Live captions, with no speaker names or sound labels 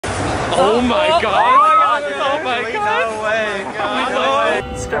Oh my god! Oh my god! No way! No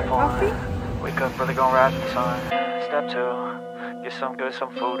way! Step 1, wake up, really gonna rise with the sun. Step 2, get some good,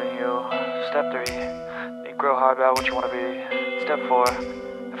 some food in you. Step 3, think real hard about what you wanna be. Step 4,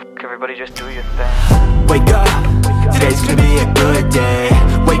 everybody just do your thing. Wake up, today's gonna be a good day.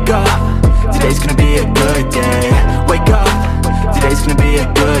 Wake up, today's gonna be a good day. Wake up, today's gonna be a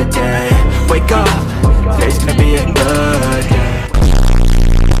good day. Wake up, today's gonna be a good day.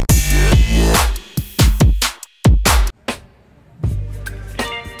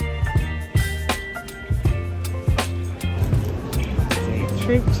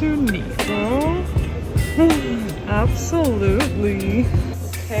 Trip to Nico. Absolutely.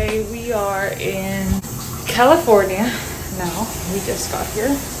 Okay, we are in California now. We just got here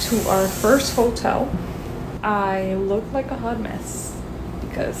to our first hotel. I look like a hot mess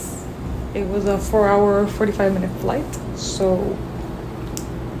because it was a 4-hour 45-minute flight, so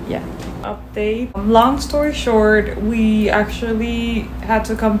yeah. Update. Long story short, we actually had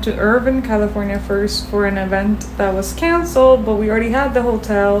to come to Irvine, California first for an event that was canceled, but we already had the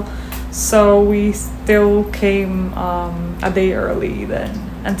hotel, so we still came a day early than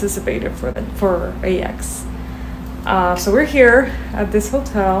anticipated for AX. So we're here at this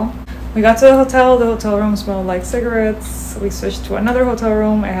hotel. We got to the hotel room smelled like cigarettes. We switched to another hotel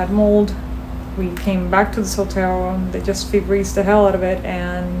room, it had mold. We came back to this hotel room, they just Febrezed the hell out of it,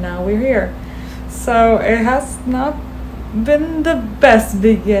 and now we're here. So it has not been the best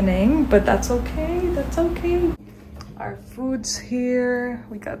beginning, but that's okay, that's okay. Our food's here,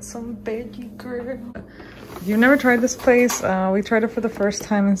 we got some veggie grill. You've never tried this place, we tried it for the first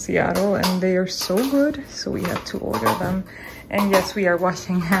time in Seattle and they are so good, so we had to order them. And yes, we are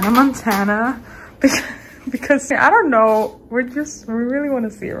watching Hannah Montana because I don't know, we really want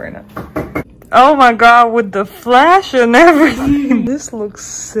to see it right now. Oh my god, with the flash and everything. This looks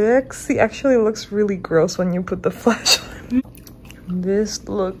sexy. Actually, it looks really gross when you put the flash on. This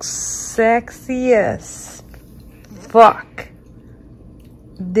looks sexy as fuck.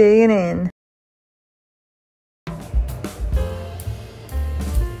 Digging in.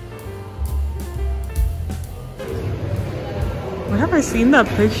 Where have I seen that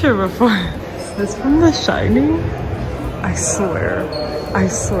picture before? Is this from The Shining? I swear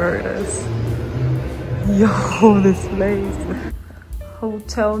it is. Yo, this place.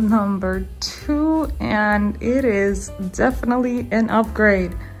 Hotel number 2, and it is definitely an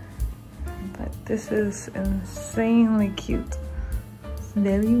upgrade. But this is insanely cute. It's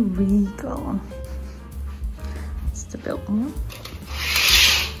very regal. It's the Biltmore.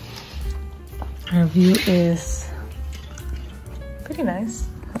 Our view is pretty nice.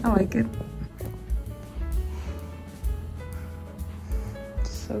 I like it.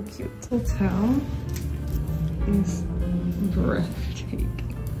 So cute. Hotel is breathtaking,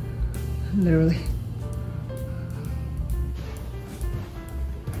 literally.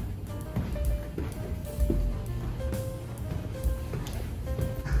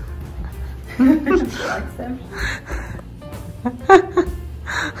 Likes them.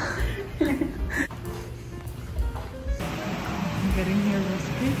 Getting here was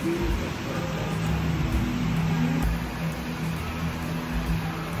creepy.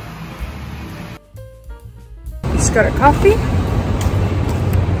 Just got a coffee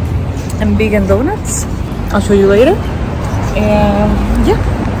and vegan donuts. I'll show you later. And yeah,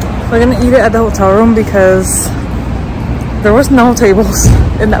 we're gonna eat it at the hotel room because there was no tables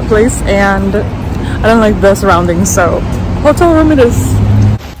in that place and I don't like the surroundings, so hotel room it is.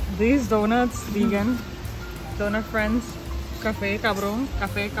 These donuts, vegan, donut friends, café cabrón,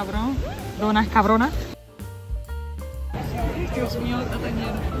 donas cabrona. Dios mío, está tan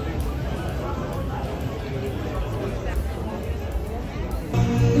lleno.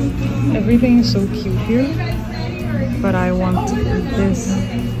 Everything is so cute here, but I want this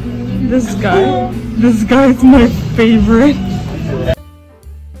guy. This guy is my favorite.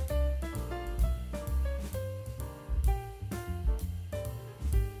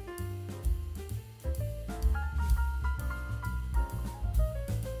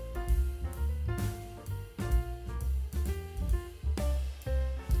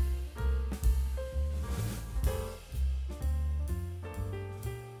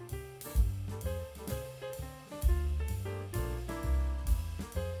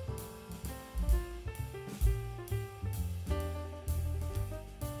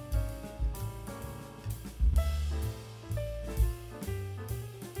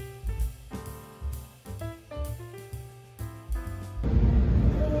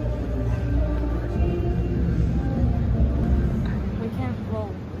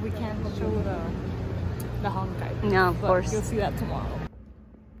 No, of course. You'll see that tomorrow.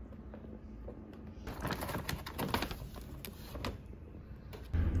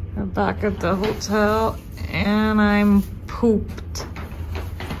 back at the hotel and I'm pooped.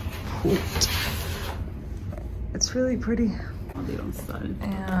 It's really pretty.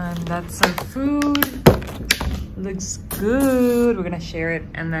 And that's our food. Looks good. We're gonna share it,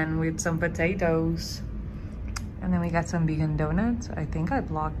 and then with some potatoes. And then we got some vegan donuts. I think I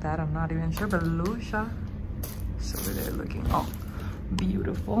blocked that, I'm not even sure, but Luocha. So over there looking, oh,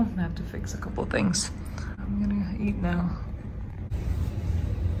 beautiful. I have to fix a couple things. I'm gonna eat now.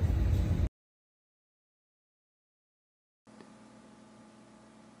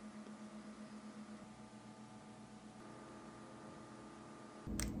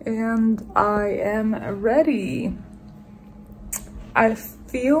 And I am ready. I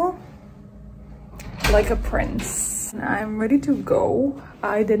feel like a prince. I'm ready to go.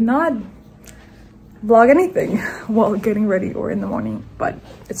 I did not vlog anything while getting ready or in the morning, but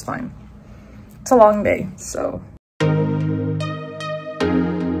it's fine. It's a long day, so.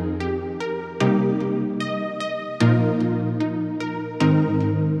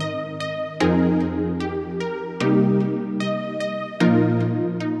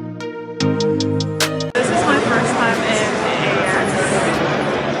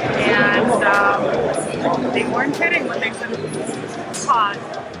 They weren't kidding when they said it was hot.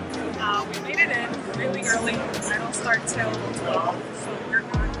 We made it in really early. I don't start till 12, so we're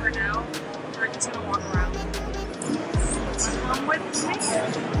good for now. We're just gonna walk around. Come with me.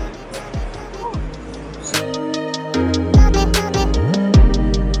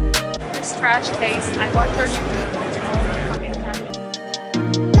 This trash case, I bought 30.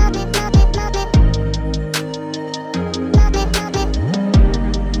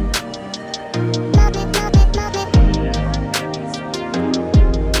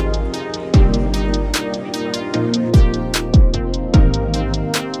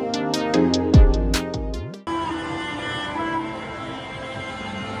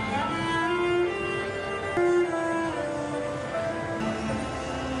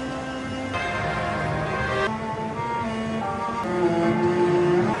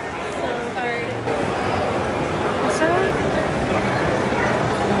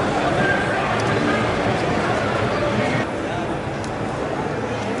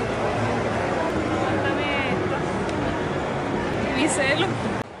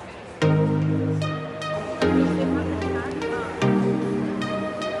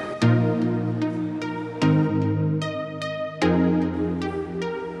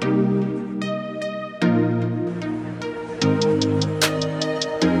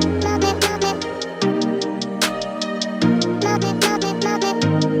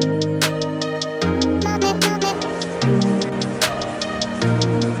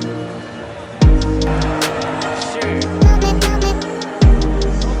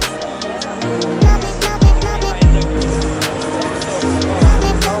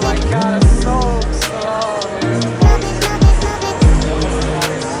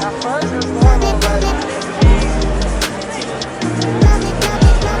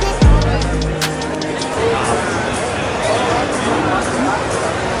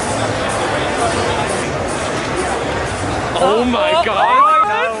 Oh my god!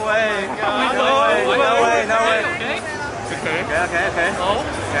 No way! No way! Okay. Oh?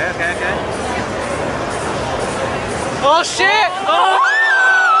 Okay. Oh shit! Oh!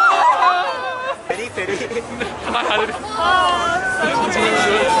 Pity. I had it. I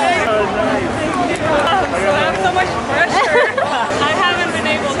have so much pressure. I haven't been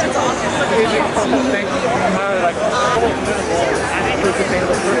able to talk.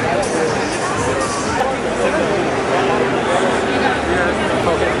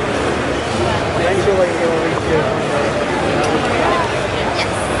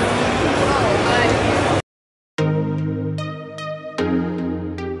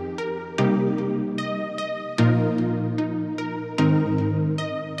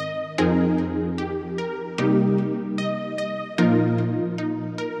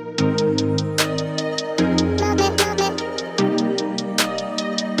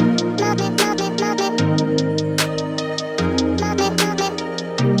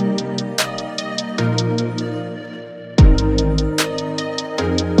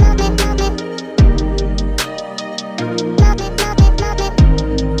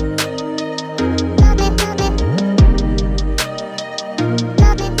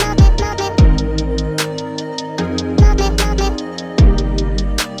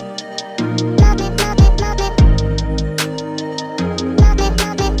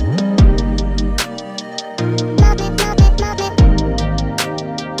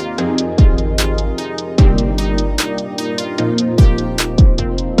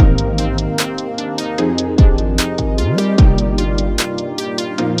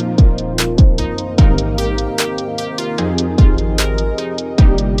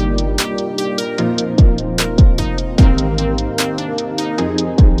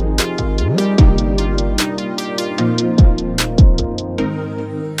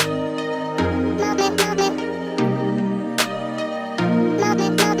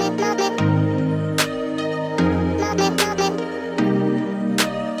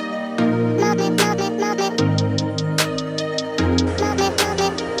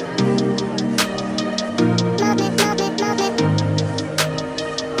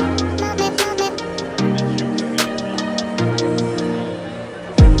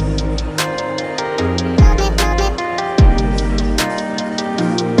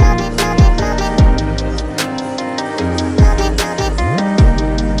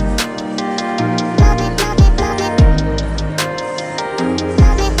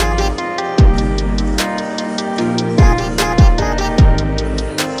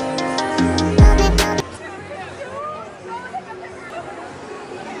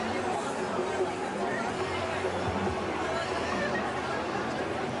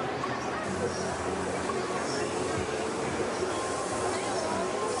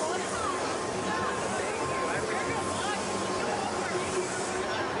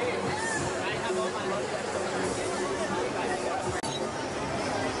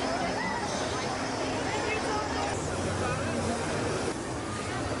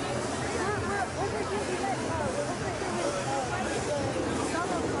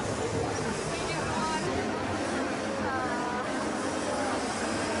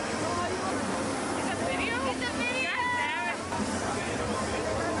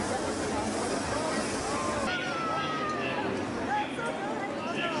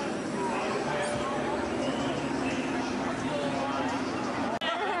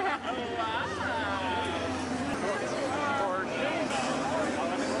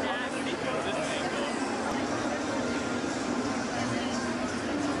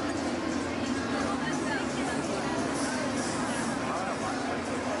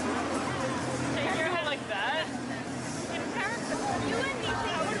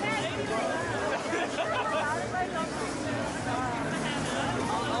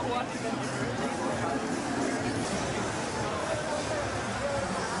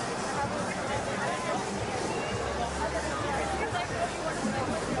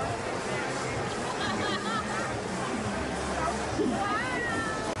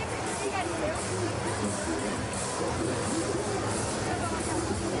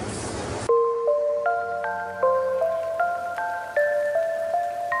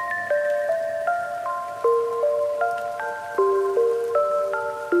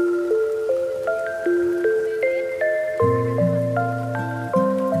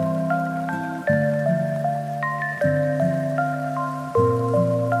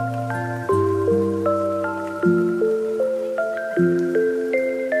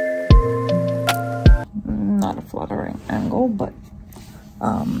 Fluttering angle, but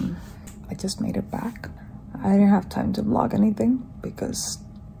I just made it back. I didn't have time to vlog anything because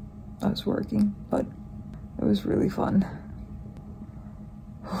I was working, but it was really fun.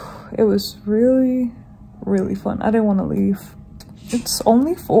 It was really fun. I didn't want to leave. It's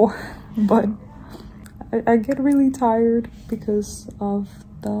only 4, but I get really tired because of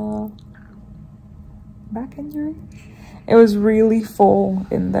the back injury. It was really full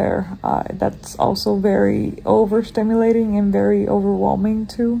in there. That's also very overstimulating and very overwhelming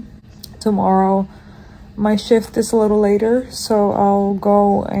too. Tomorrow my shift is a little later, so I'll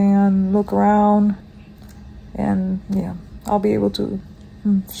go and look around, and yeah, I'll be able to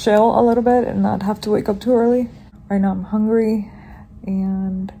chill a little bit and not have to wake up too early. Right now I'm hungry,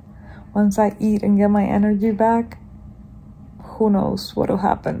 and once I eat and get my energy back, who knows what'll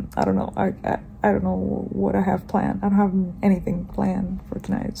happen. I don't know. I don't know what I have planned. I don't have anything planned for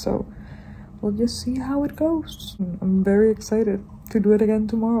tonight, so we'll just see how it goes. I'm very excited to do it again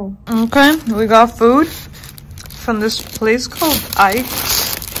tomorrow. Okay, we got food from this place called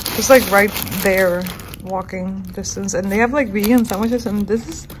Ike's. It's like right there, walking distance, and they have like vegan sandwiches, and this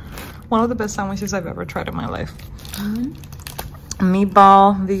is one of the best sandwiches I've ever tried in my life.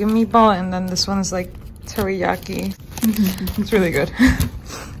 Meatball, vegan meatball, and then this one is like teriyaki. It's really good.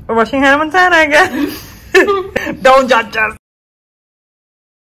 We're watching Hannah Montana again. Don't judge us.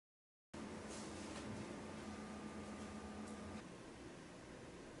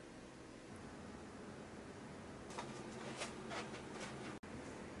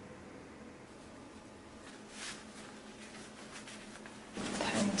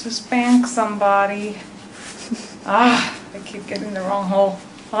 Time to spank somebody. I keep getting the wrong hole.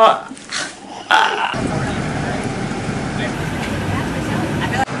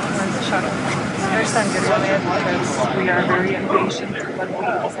 Shut up. Our son gets on it because we are very impatient, but we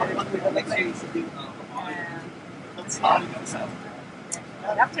decided to do it today. And let's see how it goes out.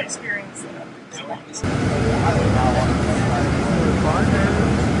 You have to experience it.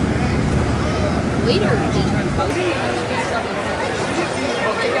 Later,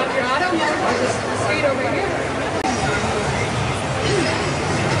 straight over here.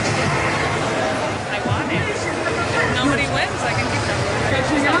 I want it. If nobody wins, I can keep them.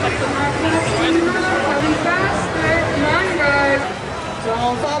 Faster. Come on, guys.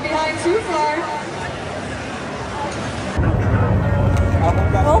 Don't fall behind too far.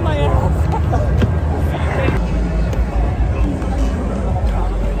 Oh my God.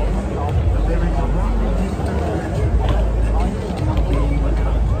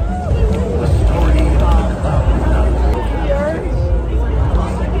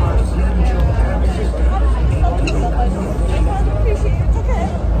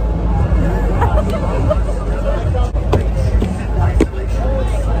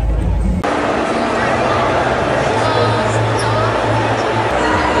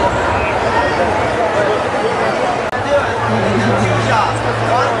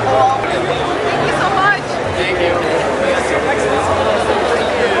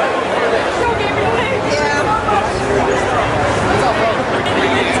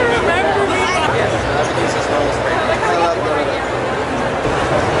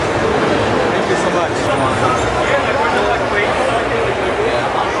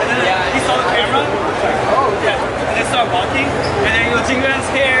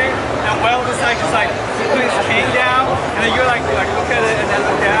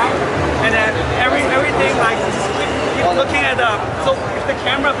 looking at the, so if the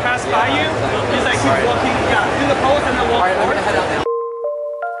camera passed by you, just like keep walking, yeah, do the pose and then walk forward.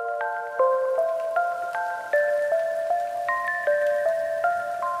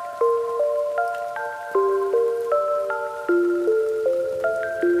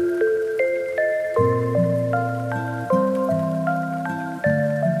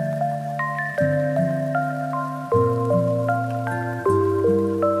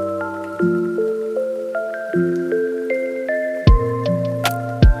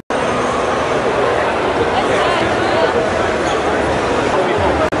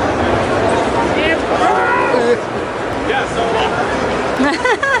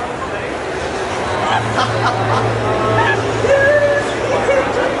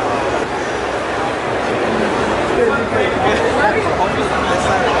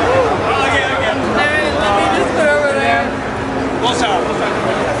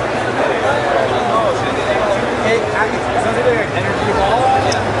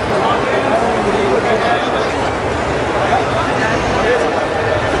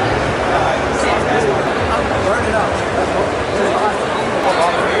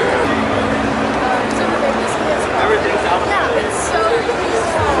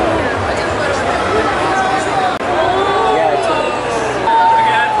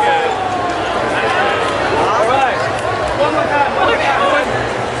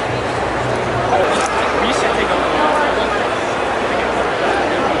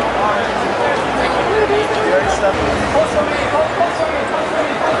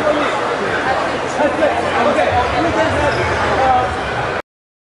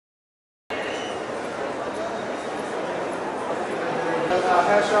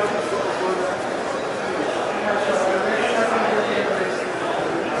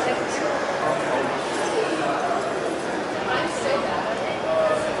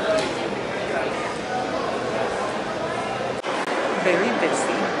 Very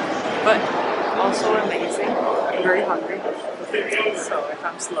busy, but also amazing. I'm very hungry, so if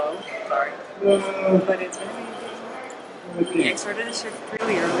I'm slow, sorry. But it's really, I started the shift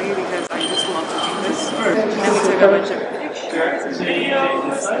really early because I just love to do this. And we took a bunch of pictures and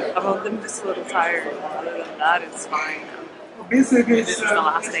videos. I'm a little tired. Other than that, it's fine. This is the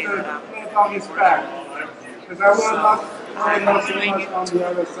last day that I'm not doing it. So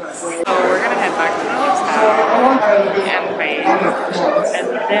we're gonna head back to the hotel and bathe, and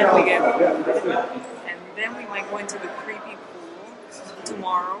then we get and then we might go into the creepy pool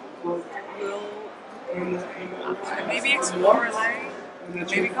tomorrow. We'll maybe explore LA,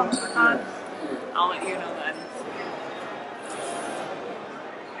 maybe come to the con. I'll let you know then.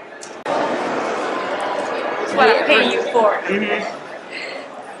 That's what I pay you for. Yeah.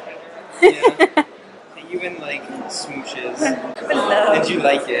 Even like smooches. Did you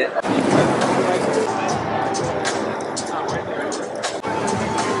like it?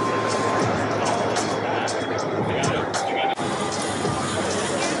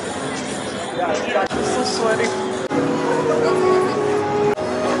 I'm so sweaty.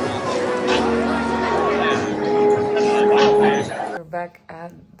 We're back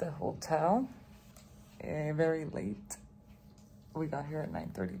at the hotel. Very late. We got here at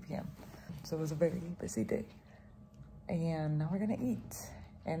 9:30 p.m. So it was a very busy day. And now we're gonna eat.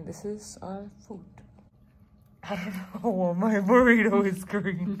 And this is our food. I don't know what my burrito is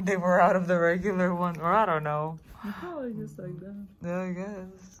green. They were out of the regular one, or I don't know. I probably just like that. Yeah, I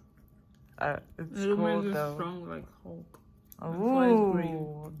guess. It's It cool reminds though. strong like Hulk.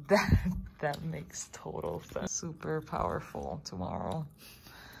 Ooh, that makes total sense. Super powerful tomorrow.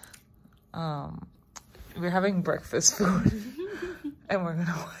 We're having breakfast food, and we're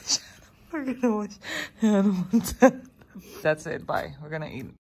gonna watch Hannah Montana. That's it. Bye. We're gonna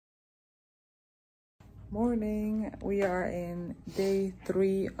eat. Morning. We are in day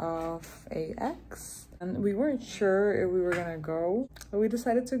 3 of AX, and we weren't sure if we were gonna go, but we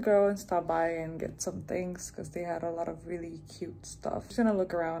decided to go and stop by and get some things because they had a lot of really cute stuff. Just gonna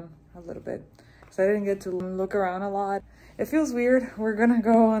look around a little bit because I didn't get to look around a lot. It feels weird. We're gonna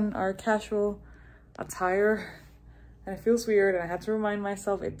go on our casual attire, and it feels weird, and I have to remind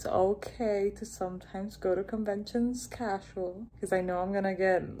myself it's okay to sometimes go to conventions casual, because I know I'm gonna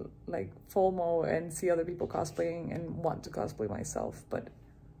get like FOMO and see other people cosplaying and want to cosplay myself, but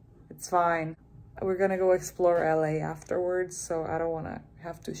it's fine. We're gonna go explore LA afterwards, so I don't want to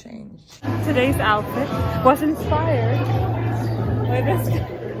have to change. Today's outfit was inspired by this.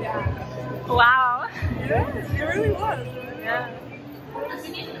 Wow. Yeah, it really was. Yeah.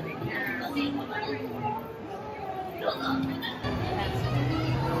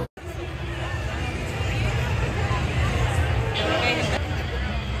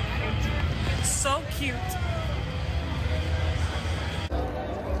 So cute.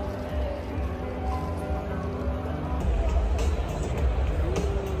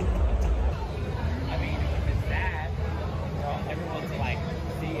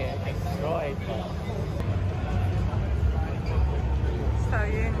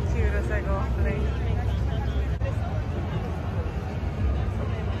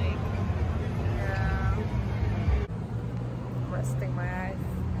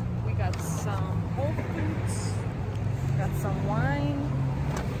 some wine.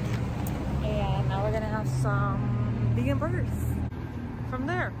 And now we're gonna have some vegan burgers from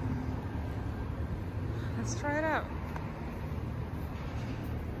there. Let's try it out.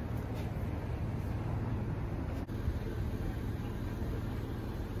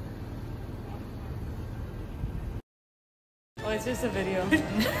 Oh, it's just a video.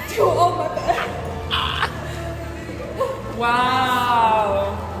 Oh my god.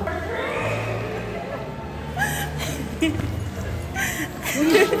 Wow.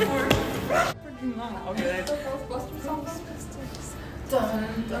 Okay, Dun,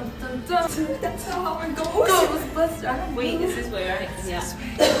 dun, dun, dun. That's how it goes. Ghostbusters. Wait, is this way, right? Yeah.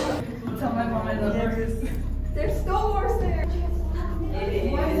 Tell my mom I love her. There's Star Wars there.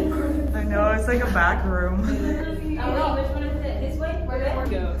 I know, it's like a back room. I don't know. Which one is it? This way? Where do I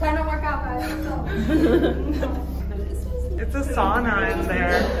go? Time to work out, guys. It's a sauna in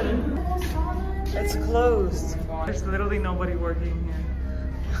there. It's closed. There's literally nobody working here.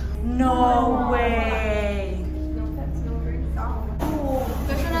 No way.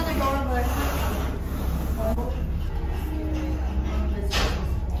 There's another door, but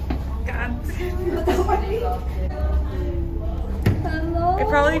hello. It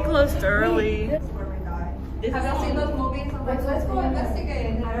probably closed early. Have y'all seen those movies? I'm like, let's go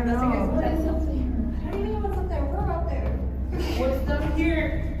investigate. I don't know. I don't even know what's up there. We're up there. What's down here?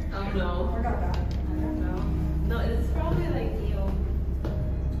 I don't know. Forgot that. I don't know. No, it's probably like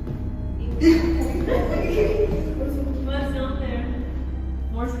what's down there?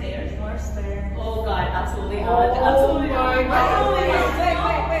 More stairs. More stairs. Oh god, absolutely not. Absolutely not. Wait.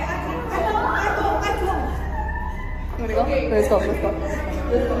 I go. Okay. Let's go.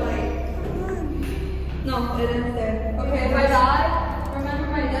 No, it isn't there. Okay, if I die, remember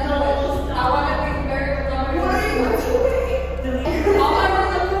my death. I want to be buried with all my all I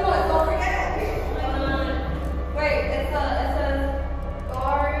remember was, don't forget. Wait, it says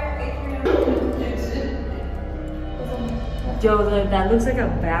Star Atrium. Yo, that looks like a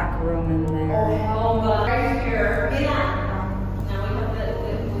back room in there. Oh, but right here. Yeah. Now we have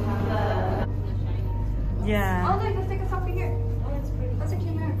the Yeah. Oh, look, let's take a selfie here. Oh, it's pretty. That's a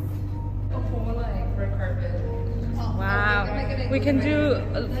cute mirror. Red carpet. Oh, Wow. We can do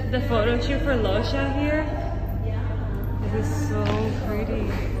the photo shoot for Luocha here. Yeah. This is so pretty.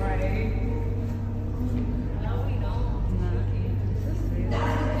 Right. No, we don't.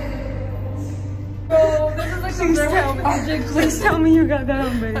 Please tell me you got that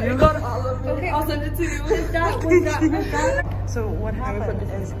on video. Okay, I'll send it to you. So what happened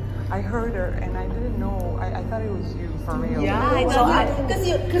is I heard her and I didn't know. I thought it was you for real. Yeah, I thought because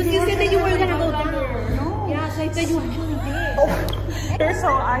you said that you were gonna go down. No. Yeah, so I thought you actually did. So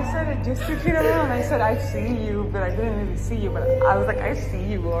I said just to kid around. I said I see you, but I didn't really see you. But I was like I see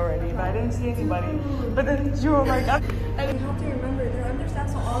you already, but I didn't see anybody. But then you were like, and you have to remember they're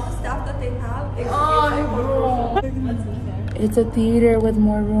understaffed, so all the staff that they have is It's a theater with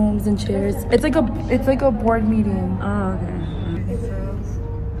more rooms and chairs. It's like a board meeting. oh okay.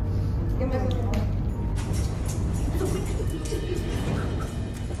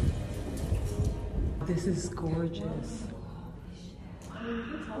 This is gorgeous.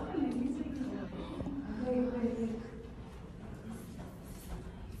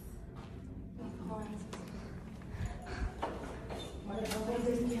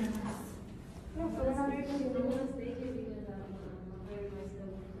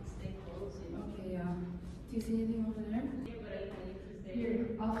 Okay, yeah. Do you see anything over there? Here,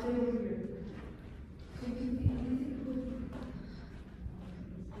 I'll stay over here.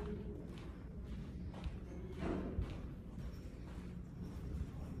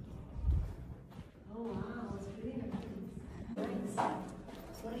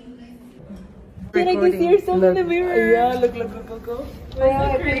 Did I can see yourself in the mirror? Yeah, look. Because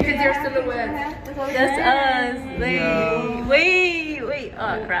your silhouette. That's us. Wait.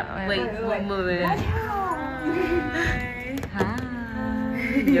 Oh crap. Wait, move it. Hi.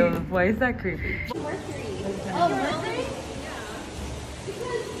 Yo, why is that creepy?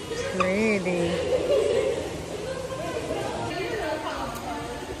 Pretty.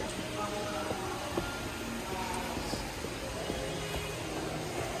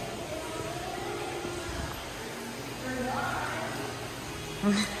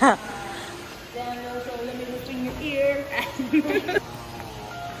 Daniel, so let me whisper in your ear. Wait.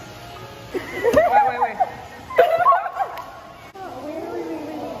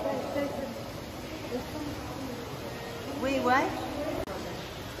 Wait, what?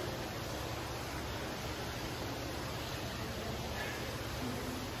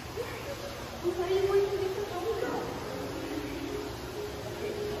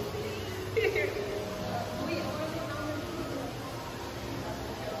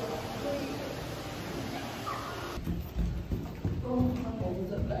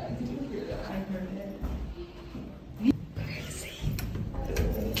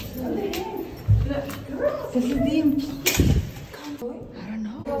 This is the I don't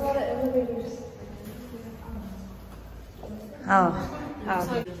know. A lot of elevators. Oh.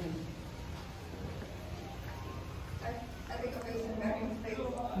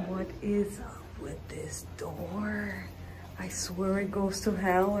 What is up with this door? I swear it goes to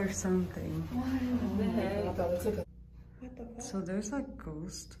hell or something. So there's a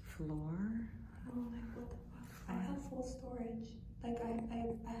ghost floor. Oh, like what the fuck? I have full storage. Like I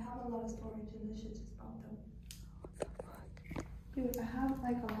have a lot of storage and this shit just popped up. What the fuck? Dude, I have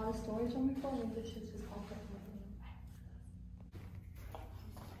like a lot of storage on my phone and this shit just popped up.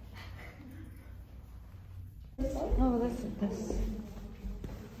 Oh, that's it. This.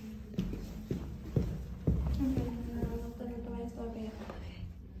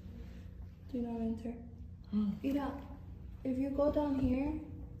 Do not enter. Mira, if you go down here,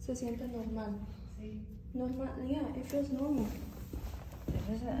 se siente normal. Normal, yeah, it feels normal.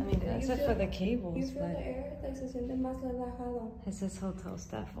 I mean, except for the cables, You feel but the air, like se siente más relajado. it says hotel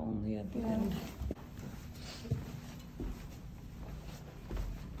staff only at the end.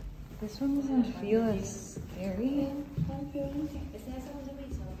 This one doesn't feel as scary.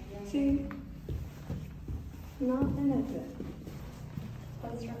 Sí. No en el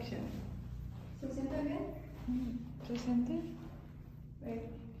construction. ¿Se siente bien? ¿Se siente?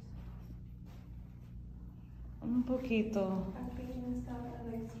 Un poquito. Aquí no está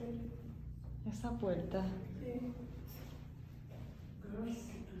like straight. Esa puerta. Sí.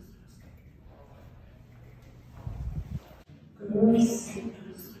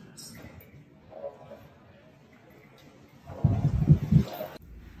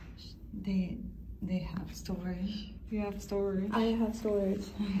 They have storage. You have storage. I have storage.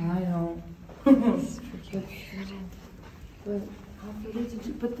 I don't. It's freaking weird.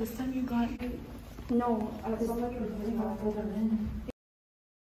 But this time you got. No, I was only going to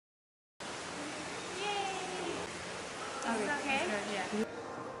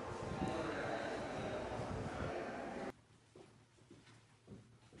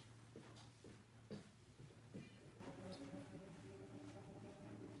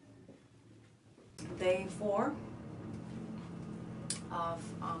Day 4 of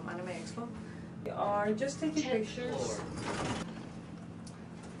Anime Expo. We are just taking pictures.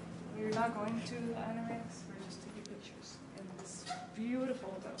 We're not going to Anime Expo, we're just taking pictures in this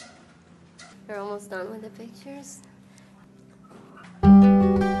beautiful hotel. We're almost done with the pictures.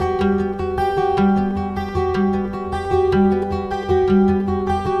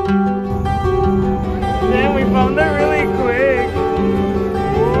 Damn, we found it really quick.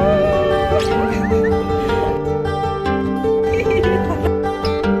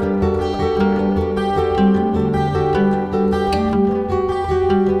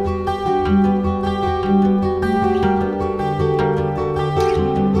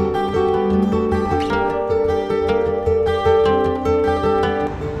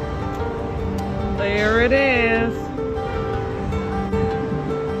 There it is.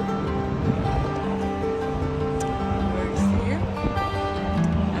 We're here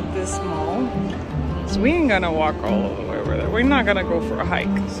at this mall. So we ain't gonna walk all the way over there. We're not gonna go for a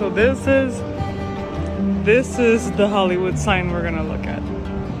hike. So this is the Hollywood sign we're gonna look at.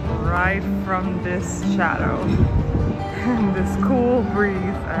 Right from this shadow. In this cool breeze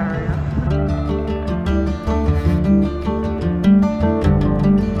area.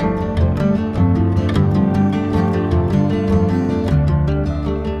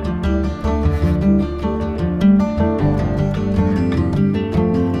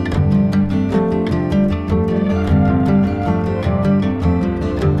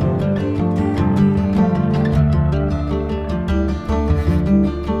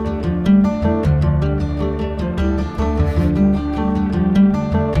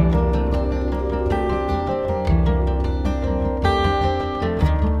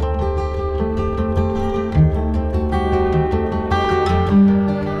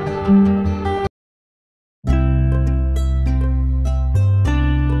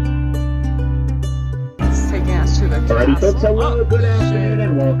 Alrighty folks, hello, good afternoon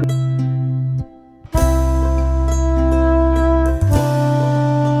and welcome.